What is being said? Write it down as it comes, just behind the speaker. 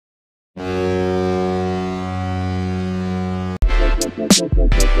What's up,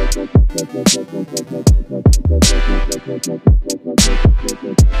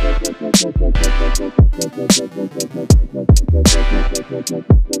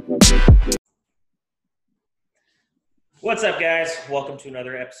 guys? Welcome to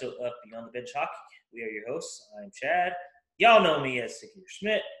another episode of Beyond the Bench Hockey. We are your hosts. I'm Chad. Y'all know me as Sikier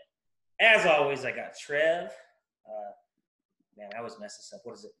Schmidt. As always, I got Trev. Man, I always mess this up.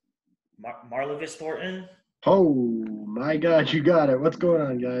 What is it? Marlevis Thornton. Oh, my God, you got it. What's going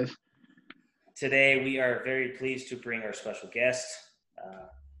on, guys? Today, we are very pleased to bring our special guest.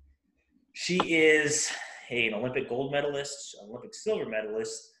 She is an Olympic gold medalist, Olympic silver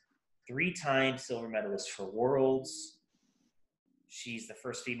medalist, 3-time silver medalist for Worlds. She's the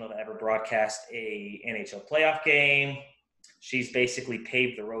first female to ever broadcast a NHL playoff game. She's basically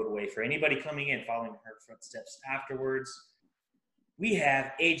paved the roadway for anybody coming in following her footsteps afterwards. We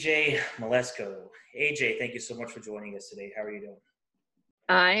have AJ Mleczko. AJ, thank you so much for joining us today. How are you doing?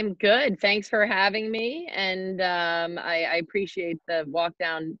 I'm good. Thanks for having me. And I appreciate the walk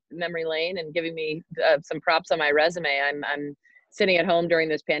down memory lane and giving me some props on my resume. I'm sitting at home during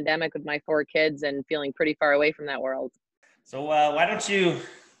this pandemic with my 4 kids and feeling pretty far away from that world. So why don't you,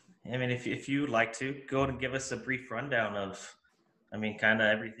 if you'd like to, go and give us a brief rundown of, kind of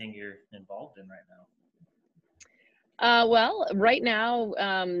everything you're involved in right now. Well, right now,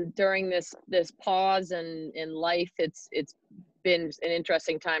 during this pause in life, it's been an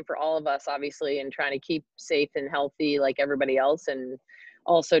interesting time for all of us, obviously, and trying to keep safe and healthy like everybody else, and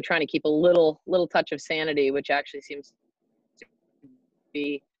also trying to keep a little touch of sanity, which actually seems to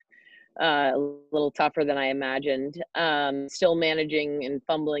be a little tougher than I imagined. Still managing and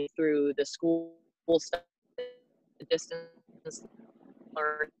fumbling through the school stuff, distance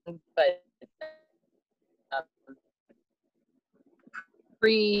learning, but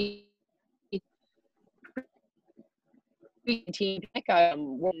pre-team,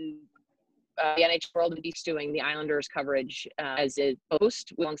 when the NHL World would be doing the Islanders coverage as a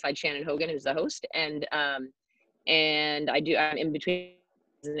host alongside Shannon Hogan, who's the host, and I'm in between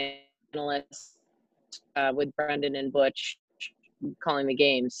as an analyst with Brendan and Butch calling the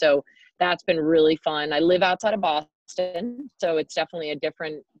game. So that's been really fun. I live outside of Boston, so it's definitely a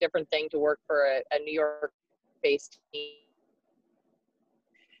different thing to work for a New York-based team.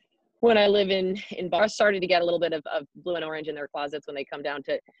 When I live in Boston, I started to get a little bit of blue and orange in their closets when they come down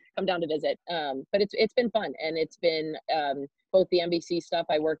to visit. But it's been fun, and it's been both the NBC stuff.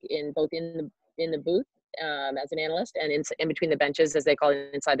 I work in the booth as an analyst, and in between the benches, as they call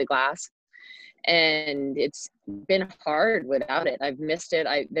it, inside the glass. And it's been hard without it. I've missed it.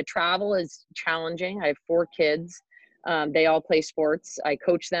 The travel is challenging. I have 4 kids. They all play sports. I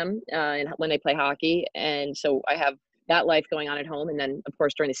coach them when they play hockey, and so I have that life going on at home. And then, of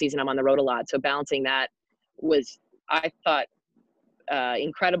course, during the season, I'm on the road a lot. So balancing that was, I thought,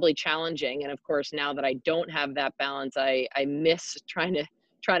 incredibly challenging. And of course, now that I don't have that balance, I miss trying to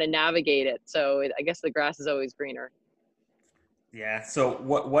navigate it. So I guess the grass is always greener. Yeah. So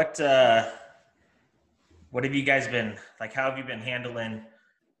what have you guys been like? How have you been handling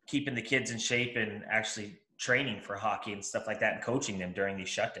keeping the kids in shape and actually training for hockey and stuff like that, and coaching them during these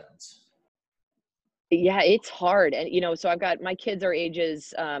shutdowns? Yeah, it's hard. And, so I've got, my kids are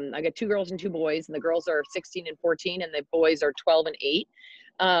ages, I got 2 girls and 2 boys, and the girls are 16 and 14, and the boys are 12 and 8.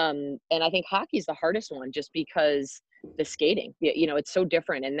 And I think hockey is the hardest one, just because the skating, it's so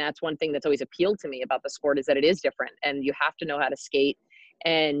different. And that's one thing that's always appealed to me about the sport, is that it is different, and you have to know how to skate.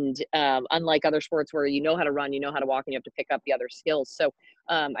 And unlike other sports where you know how to run, you know how to walk, and you have to pick up the other skills. So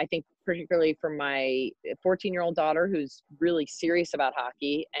I think particularly for my 14-year-old daughter, who's really serious about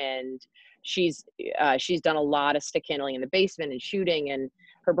hockey, and she's done a lot of stick handling in the basement and shooting, and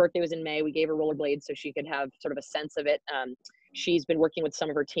her birthday was in May. We gave her rollerblades so she could have sort of a sense of it. She's been working with some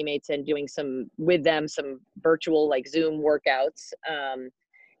of her teammates and doing some virtual, like, Zoom workouts.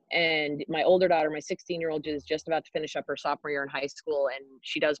 And my older daughter, my 16-year-old, is just about to finish up her sophomore year in high school, and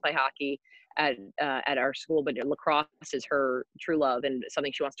she does play hockey at our school, but lacrosse is her true love and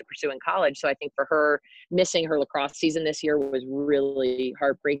something she wants to pursue in college. So I think for her, missing her lacrosse season this year was really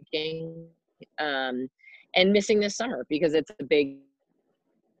heartbreaking, and missing this summer because it's a big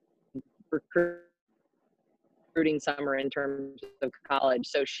recruiting summer in terms of college.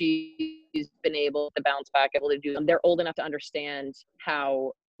 So she's been able to bounce back, able to do them. They're old enough to understand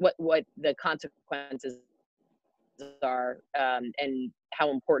what the consequences are, and how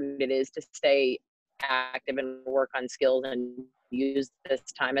important it is to stay active and work on skills and use this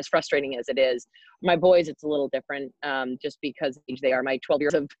time, as frustrating as it is. My boys, it's a little different, just because they are my 12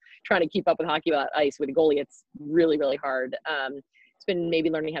 years of trying to keep up with hockey without ice with a goalie. It's really, really hard. been maybe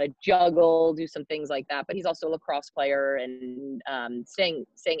learning how to juggle, do some things like that. But he's also a lacrosse player and staying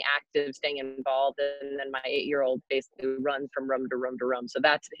active, staying involved. And then my 8-year-old basically runs from room to room to room. So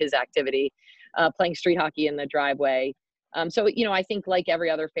that's his activity, playing street hockey in the driveway. So, you know, I think like every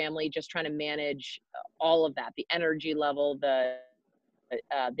other family, just trying to manage all of that, the energy level, the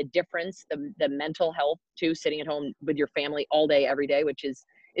difference, the mental health too, sitting at home with your family all day, every day, which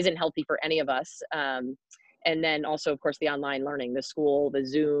isn't healthy for any of us. And then also, of course, the online learning, the school, the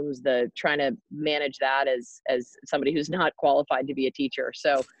Zooms, the trying to manage that as somebody who's not qualified to be a teacher.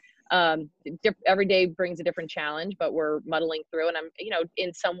 So every day brings a different challenge, but we're muddling through. And I'm, you know,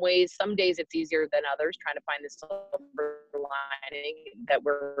 in some ways, some days it's easier than others, trying to find the silver lining that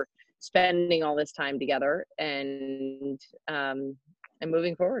we're spending all this time together and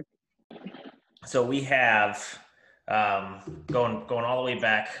moving forward. So we have going all the way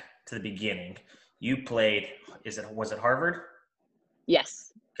back to the beginning. You played, was it Harvard?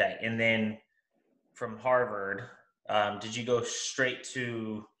 Yes. Okay. And then from Harvard, did you go straight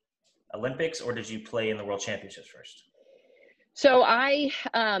to Olympics or did you play in the World Championships first? So I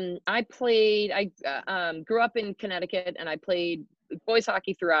grew up in Connecticut and I played boys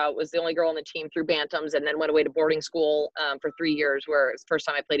hockey throughout, was the only girl on the team through Bantams, and then went away to boarding school for 3 years, where it was the first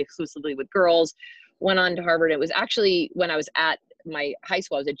time I played exclusively with girls. Went on to Harvard. It was actually when I was at my high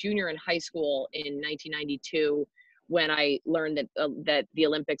school. I was a junior in high school in 1992 when I learned that the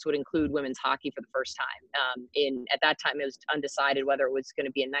Olympics would include women's hockey for the first time. At that time, it was undecided whether it was going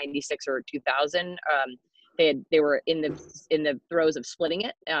to be in 96 or 2000. They were in the throes of splitting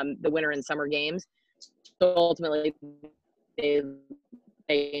it, the winter and summer games. So ultimately, they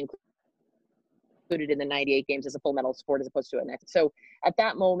included in the 98 games as a full medal sport as opposed to a next. So at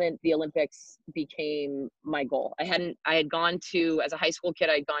that moment, the Olympics became my goal. I had gone to, as a high school kid,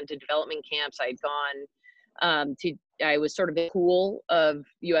 I'd gone to development camps. I'd gone I was sort of the pool of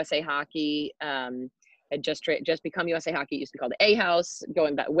USA Hockey. Had just become USA Hockey. It used to be called the A House,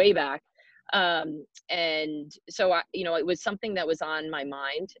 going back way back. And so it was something that was on my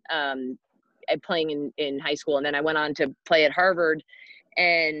mind, playing in high school. And then I went on to play at Harvard,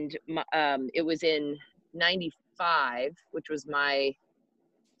 and it was in 95, which was my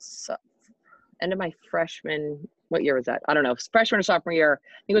end of my freshman. What year was that? I don't know. Freshman or sophomore year. I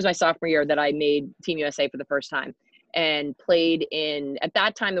think it was my sophomore year that I made Team USA for the first time and played at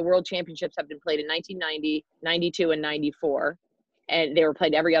that time, the World Championships have been played in 1990, 92, and 94. And they were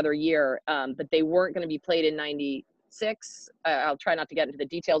played every other year, but they weren't going to be played in 96. I'll try not to get into the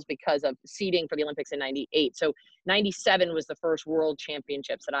details because of seeding for the Olympics in 98. So 97 was the first World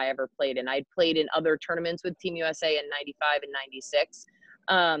Championships that I ever played in. I'd played in other tournaments with Team USA in 95 and 96.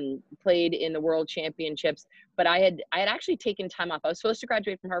 Played in the World Championships, but I had actually taken time off. I was supposed to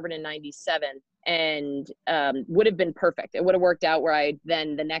graduate from Harvard in 97 and would have been perfect. It would have worked out where I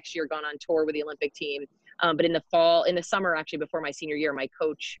then the next year gone on tour with the Olympic team. But in the summer, actually before my senior year, my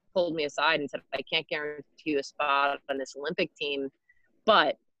coach pulled me aside and said, I can't guarantee you a spot on this Olympic team,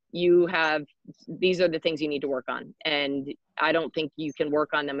 but these are the things you need to work on. And I don't think you can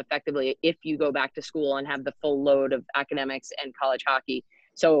work on them effectively if you go back to school and have the full load of academics and college hockey.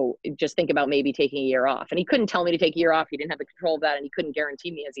 So just think about maybe taking a year off. And he couldn't tell me to take a year off. He didn't have the control of that, and he couldn't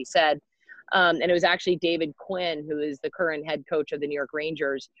guarantee me, as he said. And it was actually David Quinn, who is the current head coach of the New York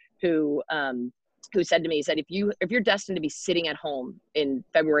Rangers, who said to me, he said, if you're destined to be sitting at home in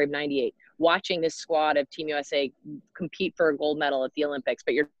February of 98, watching this squad of Team USA compete for a gold medal at the Olympics,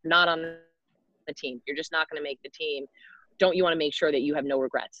 but you're not on the team, you're just not going to make the team, don't you want to make sure that you have no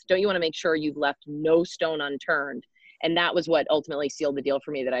regrets? Don't you want to make sure you've left no stone unturned? And that was what ultimately sealed the deal for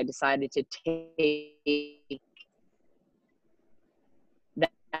me, that I decided to take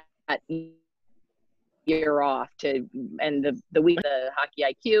that year off and the week, the hockey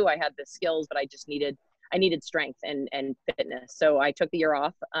IQ, I had the skills, but I needed strength and fitness. So I took the year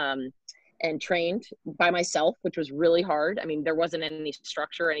off and trained by myself, which was really hard. I mean, there wasn't any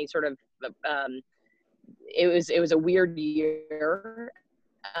structure, any sort of, it was a weird year.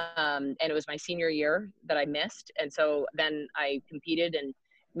 And it was my senior year that I missed. And so then I competed and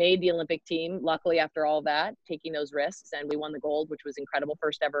made the Olympic team, luckily, after all that, taking those risks. And we won the gold, which was incredible.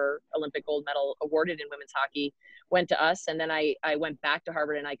 First ever Olympic gold medal awarded in women's hockey went to us. And then I went back to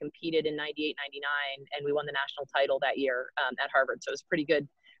Harvard and I competed in 98, 99, and we won the national title that year at Harvard. So it was a pretty good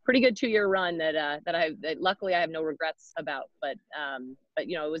 2-year run that luckily I have no regrets about. But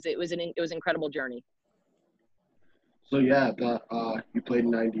it was an incredible journey. So yeah, you played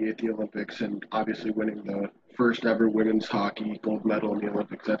in 98 at the Olympics, and obviously winning the first ever women's hockey gold medal in the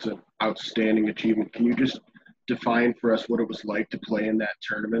Olympics. That's an outstanding achievement. Can you just define for us what it was like to play in that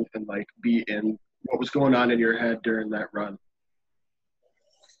tournament and be in what was going on in your head during that run?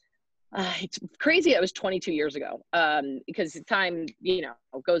 It's crazy. It was 22 years ago, because time,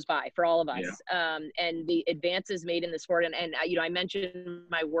 goes by for all of us. Yeah. And the advances made in the sport. And I mentioned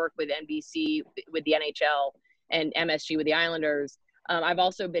my work with NBC, with the NHL, and MSG with the Islanders. I've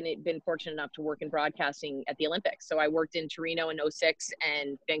also been fortunate enough to work in broadcasting at the Olympics. So I worked in Torino in 06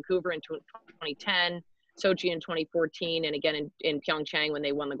 and Vancouver in 2010, Sochi in 2014, and again in Pyeongchang when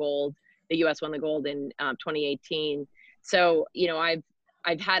they won the gold. The U.S. won the gold in 2018. So,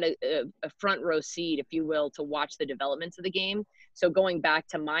 I've had a front row seat, if you will, to watch the developments of the game. So going back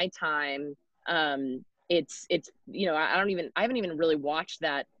to my time, it's I haven't even really watched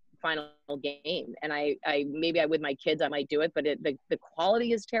that final game. And I maybe with my kids I might do it, but the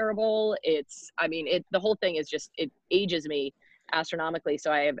quality is terrible. The whole thing is just, it ages me astronomically.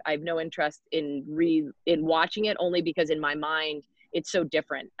 So I have no interest in watching it, only because in my mind it's so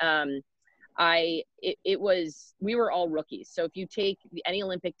different. We were all rookies. So if you take any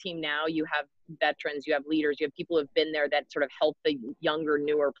Olympic team now, you have veterans, you have leaders, you have people who have been there that sort of help the younger,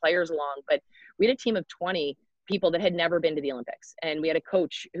 newer players along. But we had a team of 20 people that had never been to the Olympics. And we had a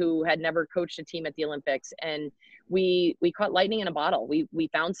coach who had never coached a team at the Olympics. And we caught lightning in a bottle. We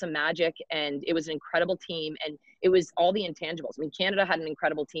found some magic, and it was an incredible team. And it was all the intangibles. I mean, Canada had an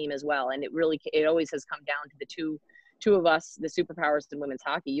incredible team as well. And it always has come down to the two of us, the superpowers in women's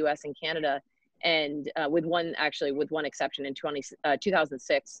hockey, US and Canada. And with one exception, in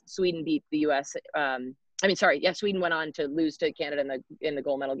 2006, Sweden beat the US. Sweden went on to lose to Canada in the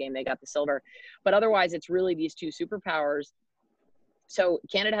gold medal game. They got the silver. But otherwise, it's really these two superpowers. So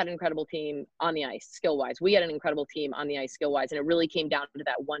Canada had an incredible team on the ice, skill-wise. We had an incredible team on the ice, skill-wise. And it really came down to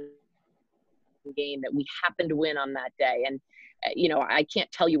that one game that we happened to win on that day. And I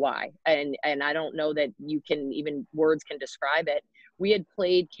can't tell you why, and I don't know that words can describe it. We had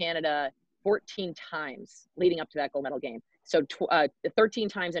played Canada 14 times leading up to that gold medal game. So 13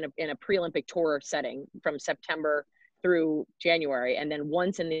 times in a pre-Olympic tour setting from September through January, and then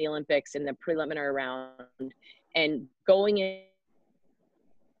once in the Olympics in the preliminary round. And going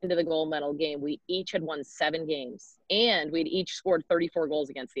into the gold medal game, we each had won 7 games, and we'd each scored 34 goals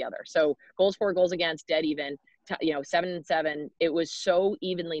against the other. So goals for, goals against, dead even. 7-7. It was so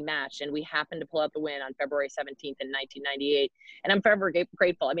evenly matched, and we happened to pull out the win on February 17th in 1998. And I'm forever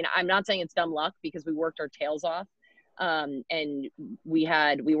grateful. I mean, I'm not saying it's dumb luck, because we worked our tails off, and we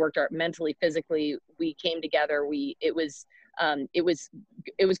worked mentally, physically. We came together. It was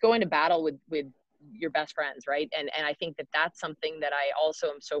going to battle with your best friends, right? And I think that's something that I also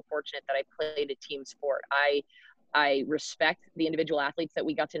am so fortunate that I played a team sport. I respect the individual athletes that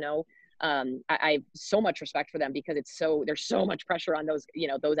we got to know. I have so much respect for them, because there's so much pressure on those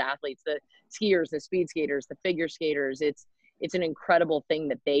athletes, the skiers, the speed skaters, the figure skaters. It's an incredible thing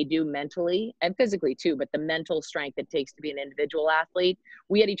that they do mentally and physically too, but the mental strength it takes to be an individual athlete,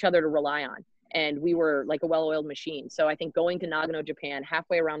 we had each other to rely on, and we were like a well-oiled machine. So I think going to Nagano, Japan,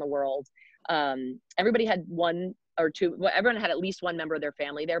 halfway around the world, everybody had one or two, everyone had at least one member of their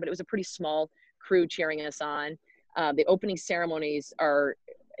family there, but it was a pretty small crew cheering us on. The opening ceremonies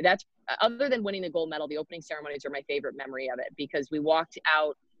other than winning the gold medal, the opening ceremonies are my favorite memory of it, because we walked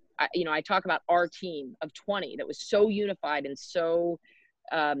out, I talk about our team of 20 that was so unified and so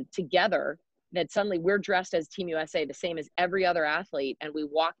together, that suddenly we're dressed as Team USA, the same as every other athlete. And we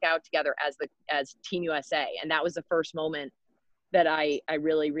walked out together as Team USA. And that was the first moment that I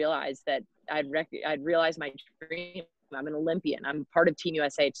really realized that I'd realized my dream. I'm an Olympian. I'm part of Team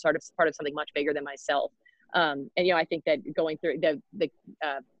USA. It's part of something much bigger than myself. I think that going through the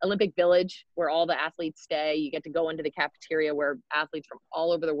Olympic Village, where all the athletes stay, you get to go into the cafeteria where athletes from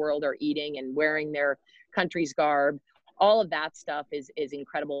all over the world are eating and wearing their country's garb. All of that stuff is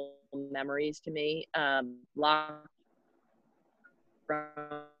incredible memories to me.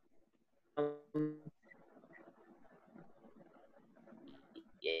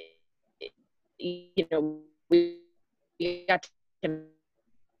 We got to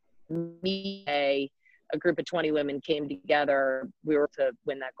meet a group of 20 women came together. We were to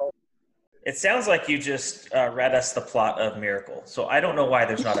win that gold. It sounds like you just read us the plot of Miracle. So I don't know why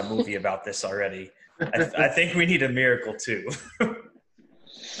there's not a movie about this already. I think we need a Miracle too.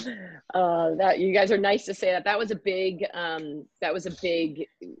 That you guys are nice to say that. That was a big, a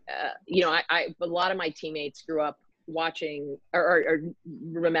lot of my teammates grew up watching or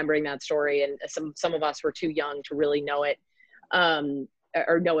remembering that story. And some of us were too young to really know it.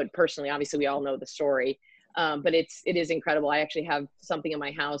 Or know it personally. Obviously we all know the story, but it is incredible. I actually have something in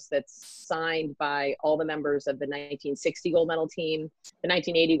my house that's signed by all the members of the 1960 gold medal team, the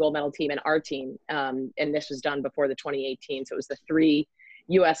 1980 gold medal team, and our team. And this was done before the 2018. So it was the 3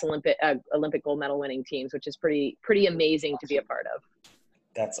 U.S. Olympic gold medal winning teams, which is pretty amazing to be a part of.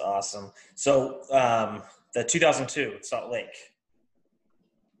 That's awesome. So the 2002 Salt Lake,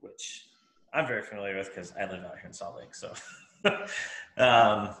 which I'm very familiar with because I live out here in Salt Lake. So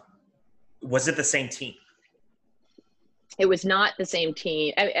was it the same team? It was not the same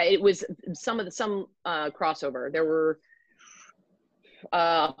team. It was some crossover. There were,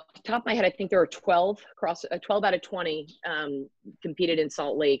 off the top of my head, I think there were 12 out of 20 competed in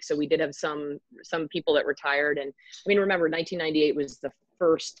Salt Lake. So we did have some people that retired. And I mean, remember, 1998 was the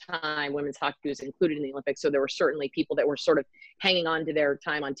first time women's hockey was included in the Olympics. So there were certainly people that were sort of hanging on to their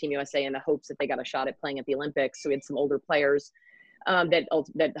time on Team USA in the hopes that they got a shot at playing at the Olympics. So we had some older players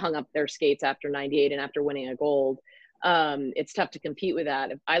that hung up their skates after 98 and after winning a gold. It's tough to compete with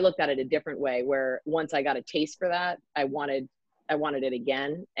that. I looked at it a different way, where once I got a taste for that, I wanted it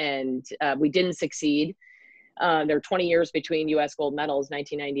again. And we didn't succeed. There were 20 years between U.S. gold medals,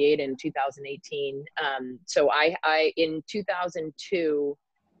 1998 and 2018. So I in 2002,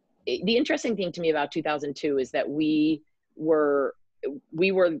 the interesting thing to me about 2002 is that we were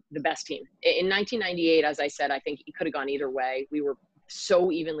the best team. In 1998, as I said, I think it could have gone either way. We were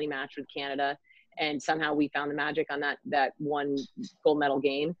so evenly matched with Canada, and somehow we found the magic on that one gold medal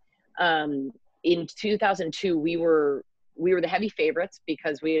game. In 2002, we were the heavy favorites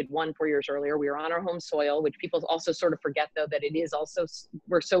because we had won 4 years earlier. We were on our home soil, which people also sort of forget, though, that it is also,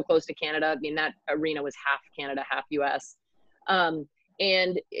 we're so close to Canada. I mean, that arena was half Canada, half US.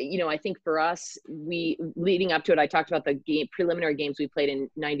 And, you know, I think for us, leading up to it, I talked about the preliminary games we played in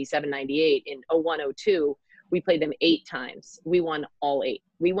 97, 98. In 01, 02, we played them 8 times. We won all 8.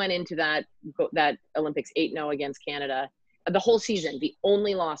 We went into that Olympics 8-0 against Canada. The whole season, the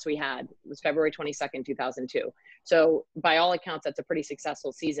only loss we had was February 22nd, 2002. So by all accounts, that's a pretty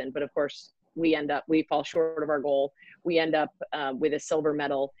successful season. But of course, we fall short of our goal. We end up with a silver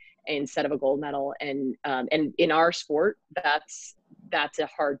medal instead of a gold medal. And in our sport, that's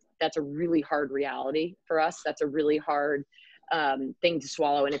a really hard reality for us. That's a really hard thing to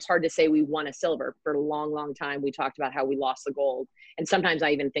swallow. And it's hard to say we won a silver. For a long, long time, we talked about how we lost the gold. And sometimes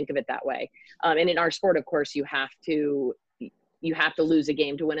I even think of it that way. And in our sport, of course, you have to lose a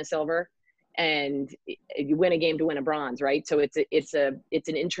game to win a silver, and you win a game to win a bronze, right? So it's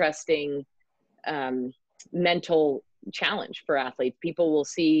an interesting mental challenge for athletes. People will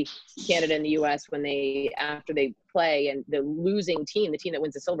see Canada and the US after they play, and the losing team, the team that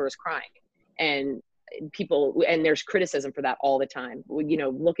wins the silver, is crying. And there's criticism for that all the time. You know,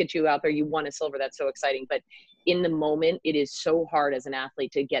 look at you out there, you won a silver, that's so exciting. But in the moment, it is so hard as an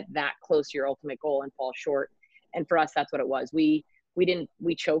athlete to get that close to your ultimate goal and fall short. And for us, that's what it was. We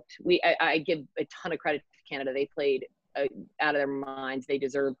choked. I give a ton of credit to Canada. They played out of their minds. They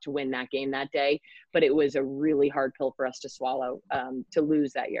deserved to win that game that day, but it was a really hard pill for us to swallow, to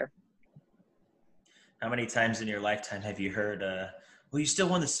lose that year. How many times in your lifetime have you heard, well, you still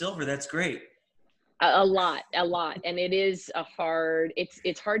won the silver, that's great? A lot. And it is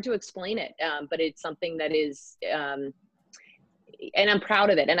it's hard to explain it. But it's something that is, and I'm proud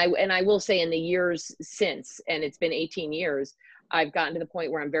of it. And I will say, in the years since, and it's been 18 years, I've gotten to the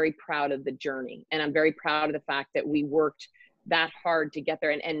point where I'm very proud of the journey. And I'm very proud of the fact that we worked that hard to get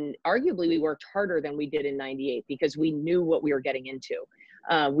there. And arguably we worked harder than we did in 98, because we knew what we were getting into.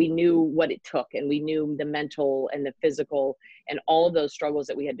 We knew what it took, and we knew the mental and the physical and all of those struggles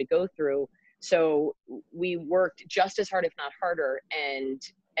that we had to go through. So we worked just as hard, if not harder, and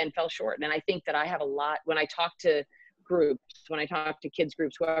fell short. And I think that I have a lot, when I talk to groups, when I talk to kids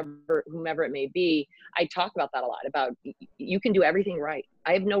groups, whomever it may be, I talk about that a lot, about you can do everything right.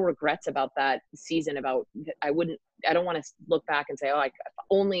 I have no regrets about that season. I don't want to look back and say, oh, if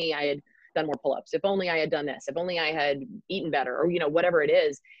only I had done more pull-ups, if only I had done this, if only I had eaten better, or, you know, whatever it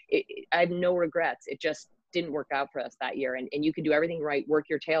is. I have no regrets. It just didn't work out for us that year. And you can do everything right, work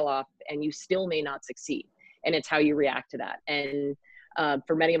your tail off, and you still may not succeed. And it's how you react to that. And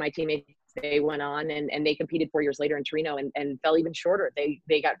for many of my teammates, they went on and they competed 4 years later in Torino and fell even shorter.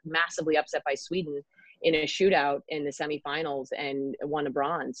 They got massively upset by Sweden in a shootout in the semifinals and won a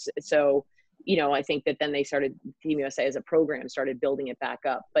bronze. So, you know, I think that then they started, Team USA as a program started building it back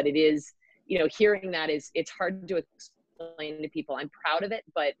up. But it is, you know, hearing that it's hard to explain to people. I'm proud of it,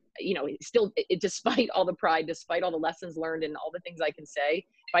 but, you know, despite all the pride, despite all the lessons learned and all the things I can say,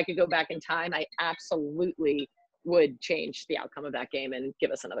 if I could go back in time, I absolutely would change the outcome of that game and give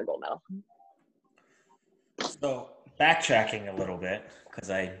us another gold medal. So backtracking a little bit,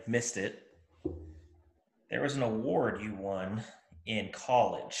 because I missed it, there was an award you won in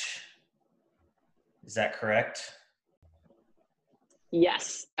college. Is that correct?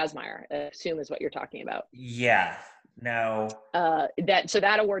 Yes, Asmeyer, I assume is what you're talking about. Yeah. Now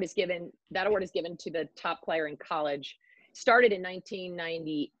that award is given to the top player in college. started in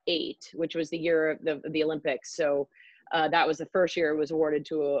 1998, which was the year of the Olympics. So that was the first year it was awarded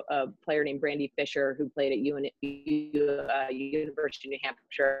to a player named Brandy Fisher, who played at University of New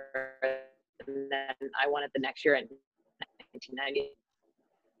Hampshire. And then I won it the next year in 1990.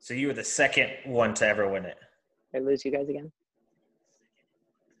 So you were the second one to ever win it. Did I lose you guys again?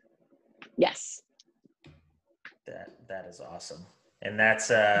 Yes. That is awesome. And that's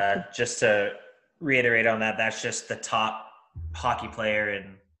just to reiterate on that, that's just the top hockey player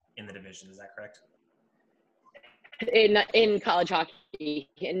in the division. Is that correct? In college hockey,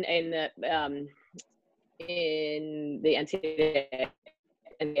 in the NCAA.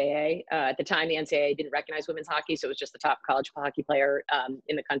 At the time, the NCAA didn't recognize women's hockey, so it was just the top college hockey player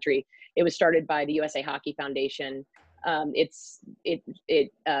in the country. It was started by the USA Hockey Foundation. It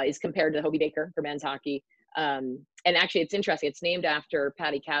is compared to Hobie Baker for men's hockey. And actually, it's interesting. It's named after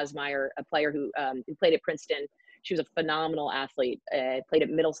Patty Kazmaier, a player who played at Princeton. She was a phenomenal athlete. Played at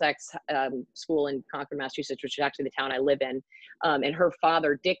Middlesex School in Concord, Massachusetts, which is actually the town I live in. And her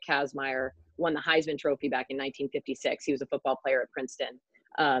father, Dick Kazmaier, won the Heisman Trophy back in 1956. He was a football player at Princeton.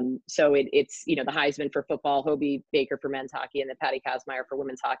 So it's the Heisman for football, Hobie Baker for men's hockey, and the Patty Kazmaier for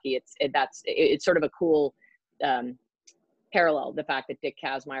women's hockey. It's sort of a cool parallel, the fact that Dick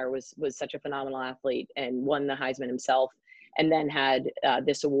Kazmaier was such a phenomenal athlete and won the Heisman himself, and then had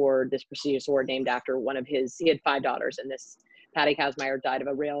this prestigious award named after he had 5 daughters, and this Patty Kazmaier died of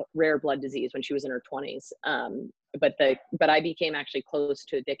a rare blood disease when she was in her 20s. But I became actually close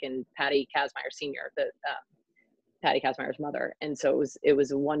to Dick and Patty Kazmaier Sr., Patty Kazmaier's mother. And so it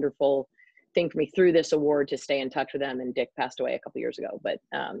was a wonderful thing for me through this award to stay in touch with them. And Dick passed away a couple years ago, but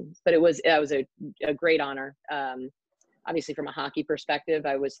that was a great honor. Obviously from a hockey perspective,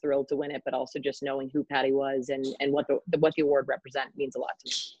 I was thrilled to win it, but also just knowing who Patty was and what the award represents means a lot to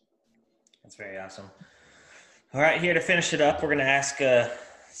me. That's very awesome. All right, here to finish it up, we're going to ask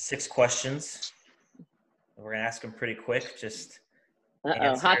 6 questions. We're going to ask them pretty quick. Just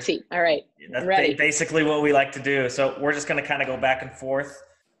hot seat. All right, that's I'm ready. Basically what we like to do. So we're just going to kind of go back and forth.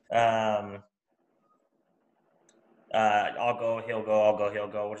 I'll go, he'll go, I'll go, he'll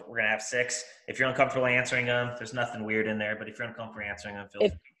go. We're going to have 6. If you're uncomfortable answering them, there's nothing weird in there. But if you're uncomfortable answering them, feel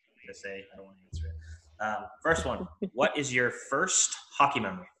free to say, I don't want to answer it. First one, what is your first hockey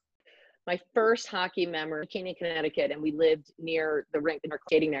memory? My first hockey memory, Canaan, Connecticut, and we lived near the rink and we're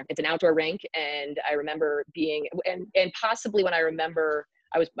skating there. It's an outdoor rink, and I remember being, and possibly when I remember,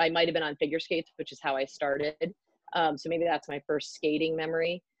 I might have been on figure skates, which is how I started. So maybe that's my first skating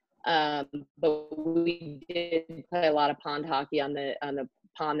memory. But we did play a lot of pond hockey on the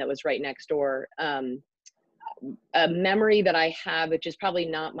pond that was right next door. A memory that I have, which is probably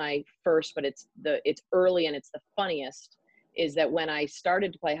not my first, but it's early and it's the funniest, is that when I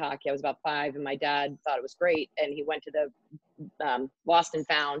started to play hockey, I was about 5, and my dad thought it was great, and he went to the Lost and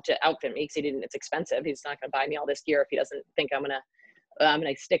Found to outfit me because it's expensive. He's not going to buy me all this gear if he doesn't think I'm gonna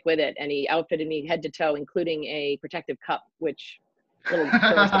stick with it. And he outfitted me head to toe, including a protective cup, which little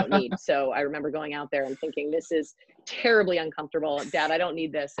girls don't need. So I remember going out there and thinking, this is terribly uncomfortable. Dad, I don't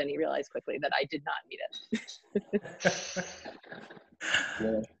need this. And he realized quickly that I did not need it.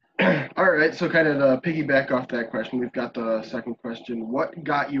 Yeah. All right, so kind of to piggyback off that question, we've got the second question. What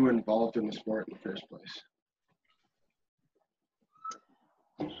got you involved in the sport in the first place?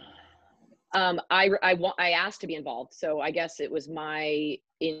 I asked to be involved, so I guess it was my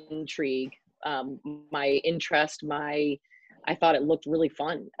intrigue, my interest, I thought it looked really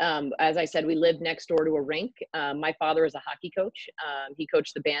fun. As I said, we lived next door to a rink. My father is a hockey coach. He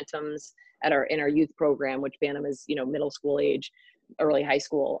coached the Bantams in our youth program, which Bantam is, middle school age, early high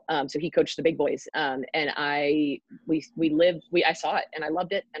school. So he coached the big boys. And I saw it and I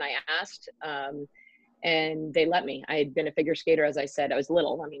loved it. And I asked, and they let me. I had been a figure skater, as I said. I was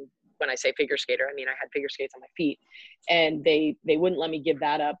little. I mean, when I say figure skater, I mean I had figure skates on my feet, and they wouldn't let me give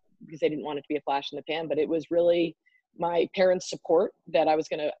that up because they didn't want it to be a flash in the pan. But it was really my parents' support that I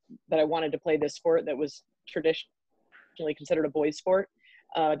wanted to play this sport that was traditionally considered a boys' sport.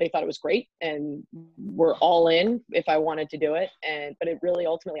 They thought it was great and were all in if I wanted to do it. But it really,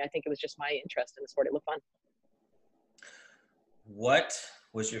 ultimately, I think it was just my interest in the sport. It looked fun. What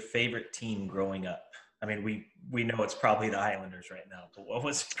was your favorite team growing up? I mean, we know it's probably the Islanders right now, but what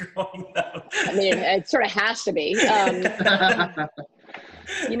was it growing up? I mean, it sort of has to be. That's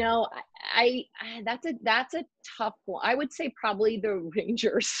a tough one. I would say probably the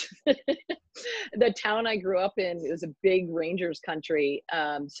Rangers. The town I grew up in, it was a big Rangers country.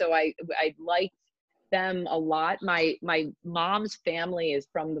 So I liked them a lot. My mom's family is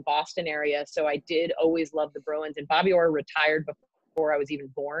from the Boston area, so I did always love the Bruins. And Bobby Orr retired before before I was even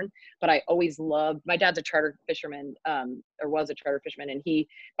born, but I always loved, my dad's a charter fisherman, or was a charter fisherman, and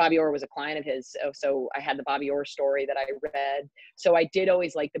Bobby Orr was a client of his. So I had the Bobby Orr story that I read. So I did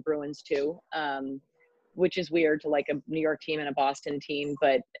always like the Bruins too, which is weird to like a New York team and a Boston team.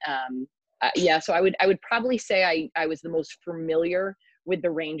 But yeah, so I would probably say I was the most familiar with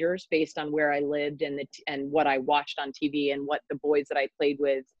the Rangers based on where I lived and what I watched on TV and what the boys that I played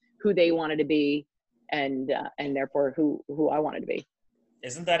with, who they wanted to be, and therefore who I wanted to be.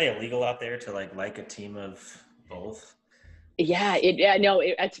 Isn't that illegal out there to like a team of both? Yeah,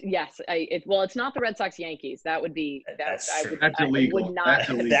 yes. Well, it's not the Red Sox Yankees. That would be That's true. That's illegal. Would not. That's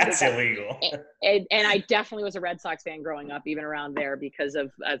illegal. That's illegal. And I definitely was a Red Sox fan growing up, even around there, because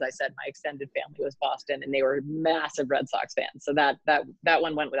of, as I said, my extended family was Boston, and they were massive Red Sox fans. So that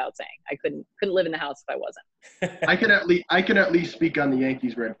one went without saying. I couldn't live in the house if I wasn't. I can at least speak on the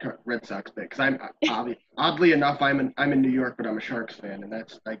Yankees Red Sox bit, because I'm oddly enough I'm in New York, but I'm a Sharks fan, and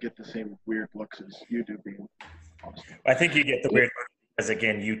I get the same weird looks as you do being. I think you get the weird because,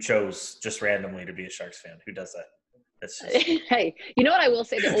 again, you chose just randomly to be a Sharks fan. Who does that? That's just... Hey, you know what I will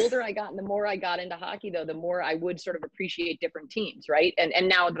say? The older I got and the more I got into hockey, though, the more I would sort of appreciate different teams, right? And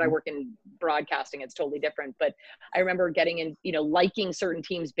now that I work in broadcasting, it's totally different. But I remember getting in, liking certain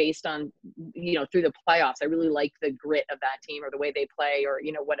teams based on, through the playoffs. I really liked the grit of that team or the way they play, or,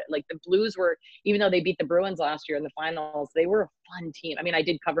 like the Blues were, even though they beat the Bruins last year in the finals, they were a fun team. I mean, I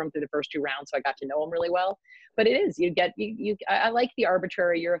did cover them through the first 2 rounds, so I got to know them really well. But it is, I like the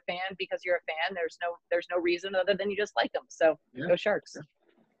arbitrary. You're a fan because you're a fan. There's no reason other than you just like them. So yeah. Go Sharks.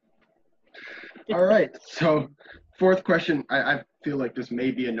 All right. So 4th question, I feel like this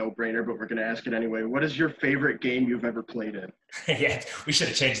may be a no-brainer, but we're going to ask it anyway. What is your favorite game you've ever played in? Yeah, we should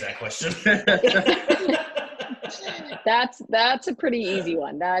have changed that question. That's a pretty easy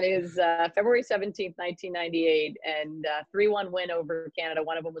one. That is February 17th, 1998, and 3-1 win over Canada.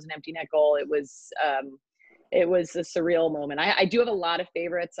 One of them was an empty net goal. It was a surreal moment. I do have a lot of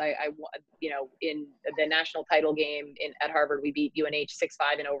favorites. In the national title game at Harvard, we beat UNH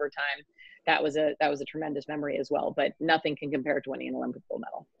 6-5 in overtime. That was a tremendous memory as well, but nothing can compare to winning an Olympic gold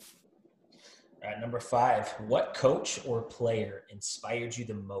medal. All right, number 5, what coach or player inspired you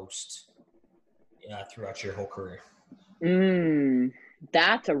the most throughout your whole career?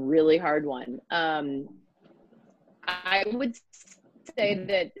 That's a really hard one. I would say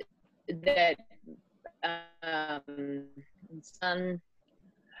that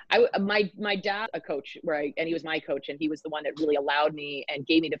my dad, a coach, and he was my coach, and he was the one that really allowed me and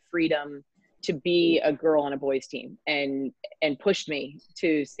gave me the freedom to be a girl on a boys team, and pushed me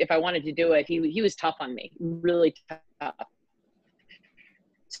to, if I wanted to do it. He was tough on me, really tough.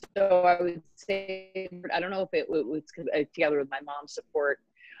 So I would say, I don't know if it was together with my mom's support,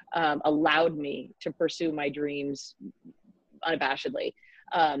 allowed me to pursue my dreams unabashedly.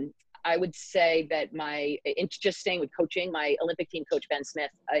 I would say that just staying with coaching, my Olympic team coach, Ben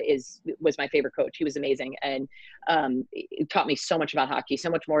Smith, was my favorite coach. He was amazing. And it taught me so much about hockey, so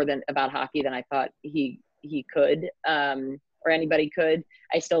much more about hockey than I thought he could, or anybody could.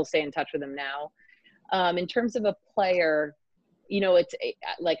 I still stay in touch with him now. In terms of a player, it's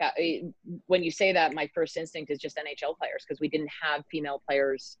when you say that, my first instinct is just NHL players, because we didn't have female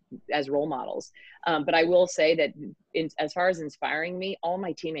players as role models. But I will say that as far as inspiring me, all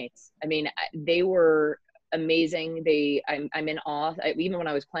my teammates, I mean, they were amazing. I'm in awe. Even when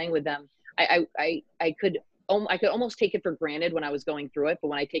I was playing with them, I could almost take it for granted when I was going through it. But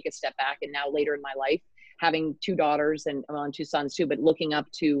when I take a step back, and now later in my life, having 2 daughters and 2 sons too, but looking up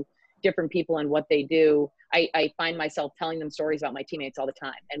to different people and what they do, I find myself telling them stories about my teammates all the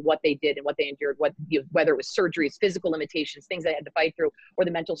time, and what they did and what they endured, whether it was surgeries, physical limitations, things they had to fight through, or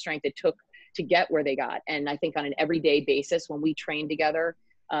the mental strength it took to get where they got. And I think on an everyday basis, when we trained together,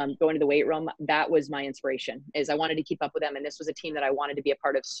 going to the weight room, that was my inspiration, is I wanted to keep up with them. And this was a team that I wanted to be a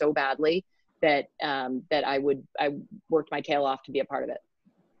part of so badly that I worked my tail off to be a part of it.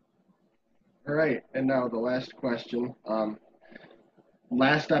 All right. And now the last question.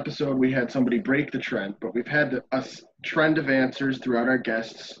 Last episode, we had somebody break the trend, but we've had a trend of answers throughout our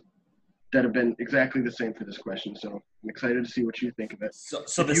guests that have been exactly the same for this question. So I'm excited to see what you think of it.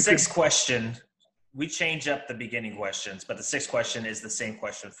 So the 6th question, we change up the beginning questions, but the 6th question is the same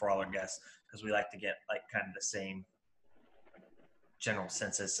question for all our guests, because we like to get like kind of the same general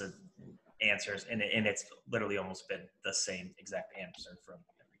census of answers, and it's literally almost been the same exact answer from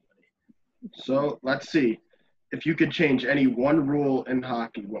everybody. So let's see. If you could change any one rule in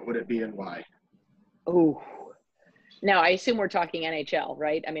hockey, what would it be and why? Oh, now I assume we're talking NHL,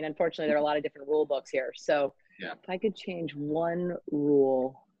 right? I mean, unfortunately, there are a lot of different rule books here. So yeah. If I could change one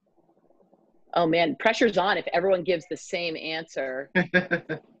rule, Oh man, pressure's on if everyone gives the same answer. God,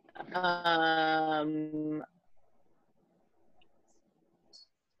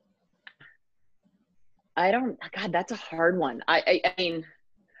 that's a hard one. I mean,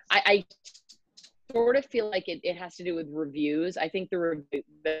 I sort of feel like it has to do with reviews. I think the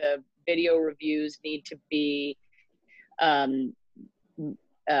video reviews need to be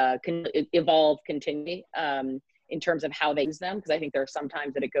evolve continually in terms of how they use them, because I think there are some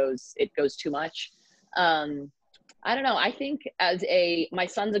times that it goes too much. I don't know. I think my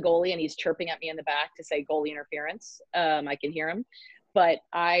son's a goalie and he's chirping at me in the back to say goalie interference. I can hear him, but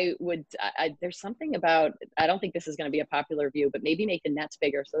there's something about, I don't think this is going to be a popular view, but maybe make the nets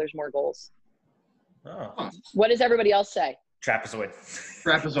bigger so there's more goals. Oh. What does everybody else say? Trapezoid.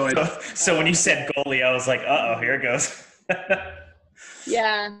 So when you said goalie, I was like, uh-oh, here it goes.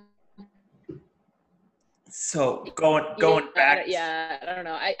 Yeah. So going back. Yeah, I don't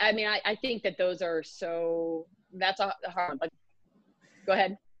know. I mean, I think that those are that's a hard one. But go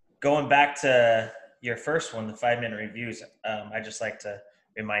ahead. Going back to your first one, the 5-minute reviews, I just like to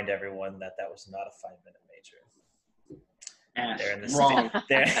remind everyone that was not a 5-minute major. They're in the wrong.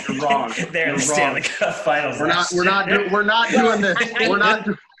 You're wrong. They're in the Stanley Cup Finals. We're not doing this. We're not.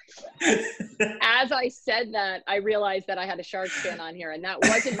 As I said that, I realized that I had a Sharks fan on here, and that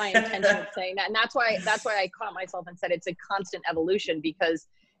wasn't my intention of saying that. And that's why I caught myself and said it's a constant evolution, because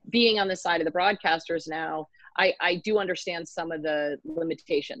being on the side of the broadcasters now, I do understand some of the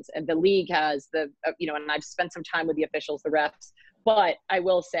limitations, and the league has and I've spent some time with the officials, the refs, but I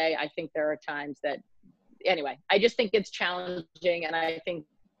will say, I think there are times that, anyway, I just think it's challenging, and I think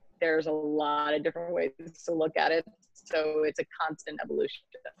there's a lot of different ways to look at it. So it's a constant evolution.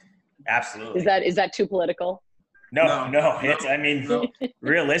 Absolutely. Is that too political? No. It's, I mean,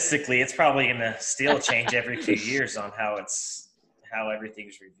 realistically, it's probably going to still change every few years on how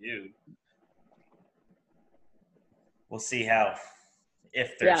everything's reviewed. We'll see if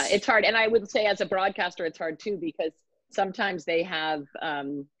there's. Yeah, it's hard. And I would say as a broadcaster, it's hard too, because sometimes they have,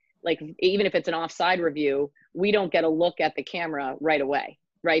 even if it's an offside review, we don't get a look at the camera right away.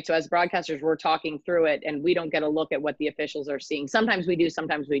 Right. So as broadcasters, we're talking through it and we don't get a look at what the officials are seeing. Sometimes we do,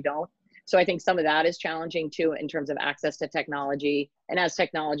 sometimes we don't. So I think some of that is challenging too, in terms of access to technology. And as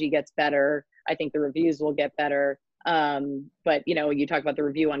technology gets better, I think the reviews will get better. But you talk about the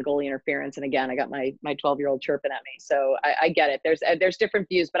review on goalie interference. And again, I got my 12-year-old chirping at me. So I get it. There's different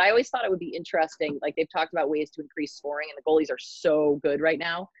views, but I always thought it would be interesting. Like, they've talked about ways to increase scoring, and the goalies are so good right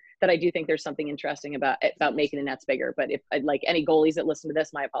now that I do think there's something interesting about making the nets bigger. But if like any goalies that listen to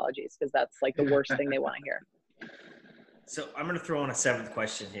this, my apologies, because that's like the worst thing they want to hear. So I'm going to throw in a 7th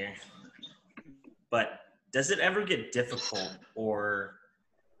question here. But does it ever get difficult or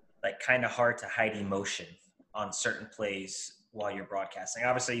like kind of hard to hide emotion on certain plays while you're broadcasting?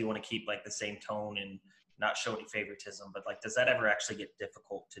 Obviously, you want to keep like the same tone and not show any favoritism, but like, does that ever actually get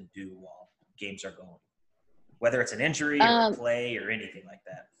difficult to do while games are going? Whether it's an injury or a play or anything like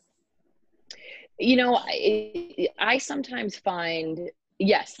that. I sometimes find,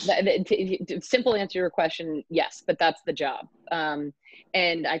 yes, the simple answer to your question, yes, but that's the job. And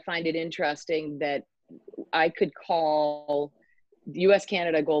I find it interesting that I could call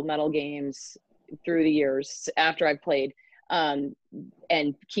U.S.-Canada gold medal games through the years after I've played, and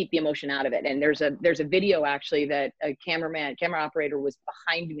keep the emotion out of it. And there's a video actually that a camera operator was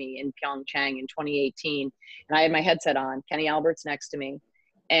behind me in Pyeongchang in 2018, and I had my headset on. Kenny Albert's next to me,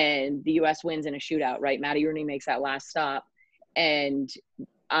 and the U.S. wins in a shootout, right? Matty Rooney makes that last stop. And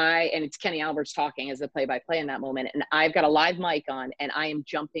it's Kenny Albert's talking as the play-by-play in that moment. And I've got a live mic on, and I am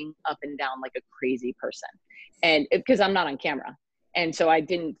jumping up and down like a crazy person. And because I'm not on camera. And so I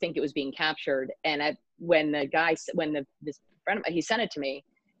didn't think it was being captured. And when this friend of mine, he sent it to me,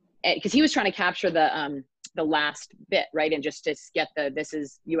 because he was trying to capture the last bit, right? And just to get this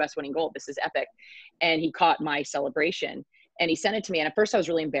is U.S. winning gold. This is epic. And he caught my celebration. And he sent it to me. And at first I was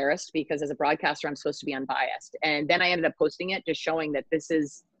really embarrassed, because as a broadcaster, I'm supposed to be unbiased. And then I ended up posting it, just showing that this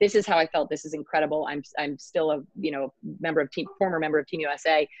is how I felt. This is incredible. I'm still a, former member of Team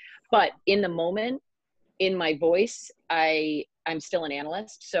USA, but in the moment, in my voice, I'm still an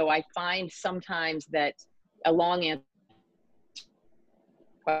analyst. So I find sometimes that a long answer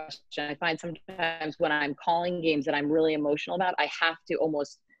question, I find sometimes when I'm calling games that I'm really emotional about, I have to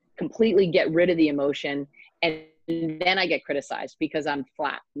almost completely get rid of the emotion, and then I get criticized because I'm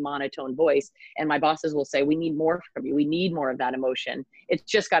flat, monotone voice. And my bosses will say, we need more from you. We need more of that emotion. It's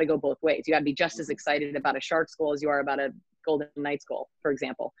just got to go both ways. You got to be just as excited about a Sharks goal as you are about a Golden Knights goal, for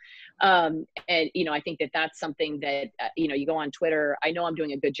example. And, I think that that's something that, you go on Twitter. I know I'm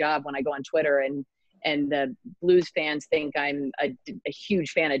doing a good job when I go on Twitter, and the Blues fans think I'm a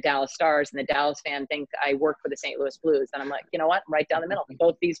huge fan of Dallas Stars, and the Dallas fan think I work for the St. Louis Blues. And I'm like, you know what? I'm right down the middle.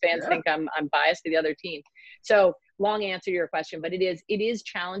 Both these fans think I'm biased to the other team. So long answer to your question, but it is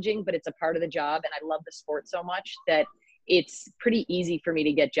challenging, but it's a part of the job. And I love the sport so much that it's pretty easy for me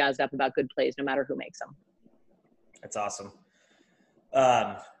to get jazzed up about good plays, no matter who makes them. That's awesome.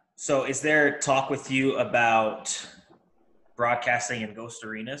 So is there talk with you about broadcasting in ghost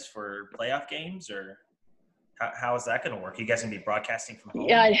arenas for playoff games, or how is that going to work? You guys going to be broadcasting from home?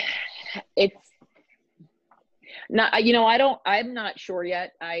 Yeah, it's not, I'm not sure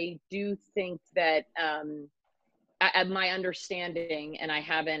yet. I do think that, my understanding, and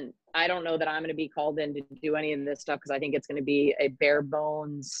I don't know that I'm going to be called in to do any of this stuff, because I think it's going to be a bare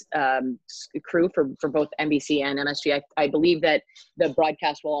bones crew for both NBC and MSG. I believe that the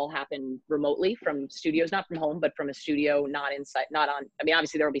broadcast will all happen remotely from studios, not from home, but from a studio, not inside, not on. I mean,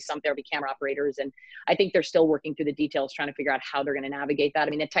 obviously there'll be camera operators, and I think they're still working through the details, trying to figure out how they're going to navigate that.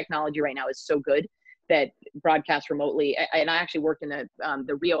 I mean, the technology right now is so good that broadcast remotely. And I actually worked in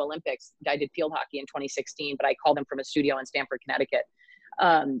the Rio Olympics. I did field hockey in 2016, but I called them from a studio in Stamford, Connecticut.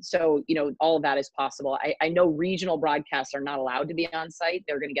 So, all of that is possible. I know regional broadcasts are not allowed to be on site.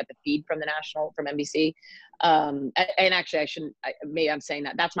 They're going to get the feed from from NBC. And actually I'm saying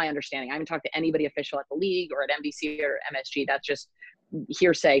that. That's my understanding. I haven't talked to anybody official at the league or at NBC or MSG. That's just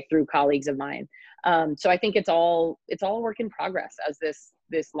hearsay through colleagues of mine. So I think it's all a work in progress as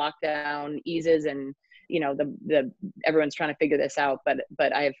this lockdown eases, and everyone's trying to figure this out,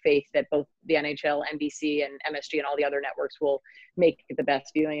 but I have faith that both the NHL, NBC, and MSG and all the other networks will make it the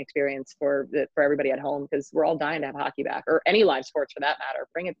best viewing experience for everybody at home, because we're all dying to have hockey back, or any live sports for that matter.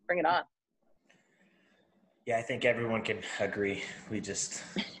 Bring it on. Yeah, I think everyone can agree. We just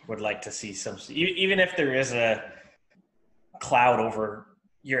would like to see some, even if there is a cloud over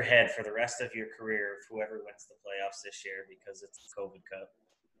your head for the rest of your career, if whoever wins the playoffs this year, because it's the COVID Cup,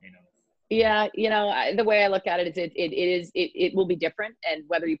 Yeah, the way I look at it is it will be different, and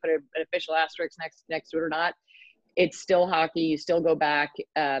whether you put an official asterisk next to it or not, it's still hockey. You still go back.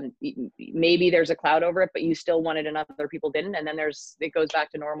 Maybe there's a cloud over it, but you still won it and other people didn't, and then it goes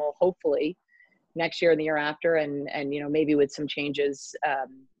back to normal, hopefully next year and the year after, and maybe with some changes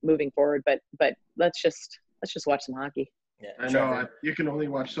moving forward. But let's just watch some hockey. Yeah, I know you can only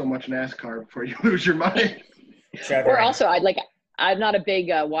watch so much NASCAR before you lose your mind. Or also, I'm not a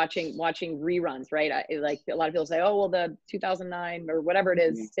big watching reruns, right? Like a lot of people say, oh, well, the 2009 or whatever it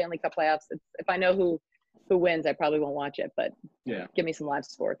is, Stanley Cup playoffs. If I know who wins, I probably won't watch it, but give me some live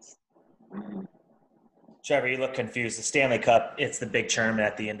sports. Trevor, you look confused. The Stanley Cup, it's the big tournament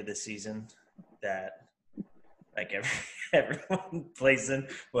at the end of the season that like everyone plays in.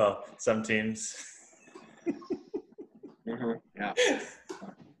 Well, some teams. Yeah.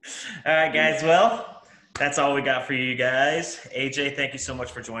 All right, guys. Well, that's all we got for you guys. AJ, thank you so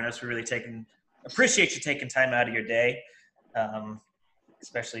much for joining us. We really appreciate you taking time out of your day,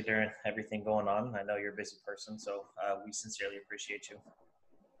 especially during everything going on. I know you're a busy person, so we sincerely appreciate you.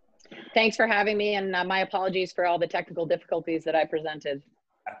 Thanks for having me, and my apologies for all the technical difficulties that I presented.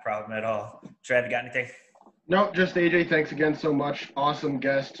 Not a problem at all. Trev, you got anything? No, just AJ, thanks again so much. Awesome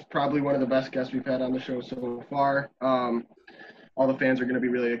guest. Probably one of the best guests we've had on the show so far. All the fans are going to be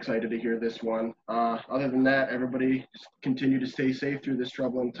really excited to hear this one. Other than that, everybody continue to stay safe through this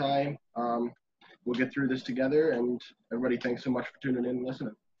troubling time. We'll get through this together, and everybody, thanks so much for tuning in and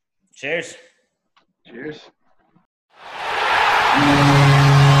listening. Cheers. Cheers.